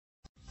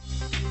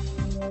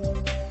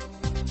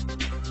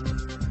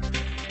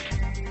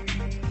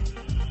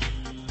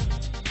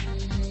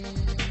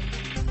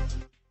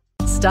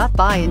Stop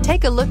by and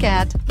take a look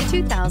at the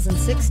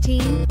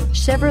 2016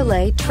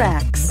 Chevrolet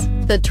Trax.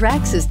 The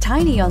Trax is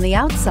tiny on the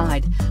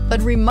outside,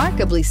 but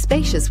remarkably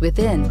spacious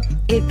within.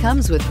 It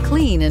comes with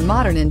clean and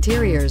modern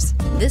interiors.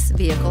 This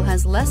vehicle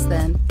has less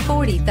than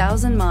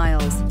 40,000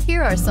 miles.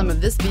 Here are some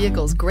of this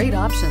vehicle's great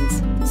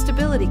options: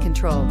 stability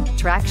control,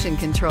 traction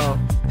control,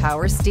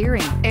 power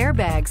steering,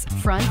 airbags,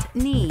 front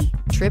knee,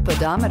 trip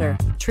odometer,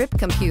 trip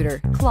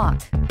computer,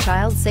 clock,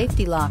 child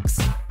safety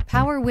locks,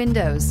 power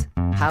windows,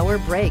 power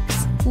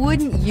brakes.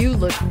 Wouldn't you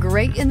look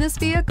great in this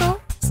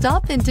vehicle?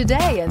 Stop in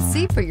today and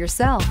see for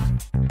yourself.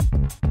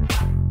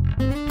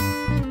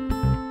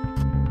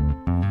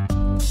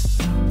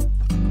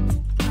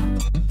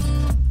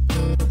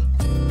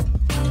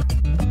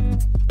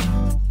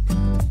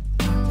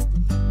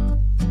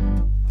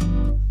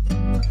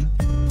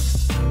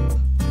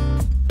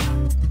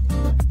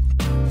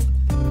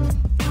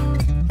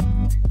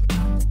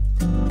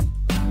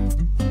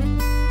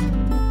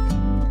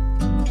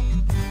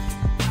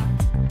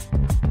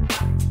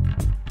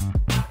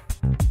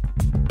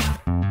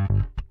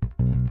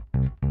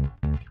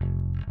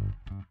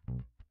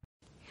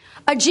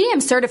 A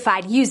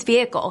GM-certified used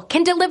vehicle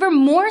can deliver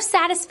more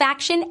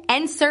satisfaction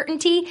and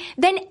certainty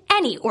than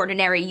any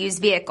ordinary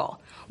used vehicle.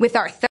 With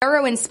our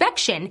thorough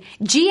inspection,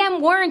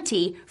 GM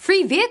warranty,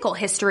 free vehicle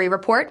history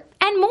report,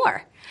 and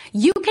more.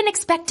 You can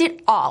expect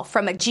it all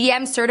from a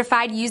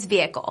GM-certified used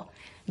vehicle.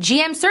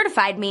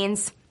 GM-certified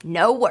means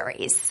no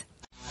worries.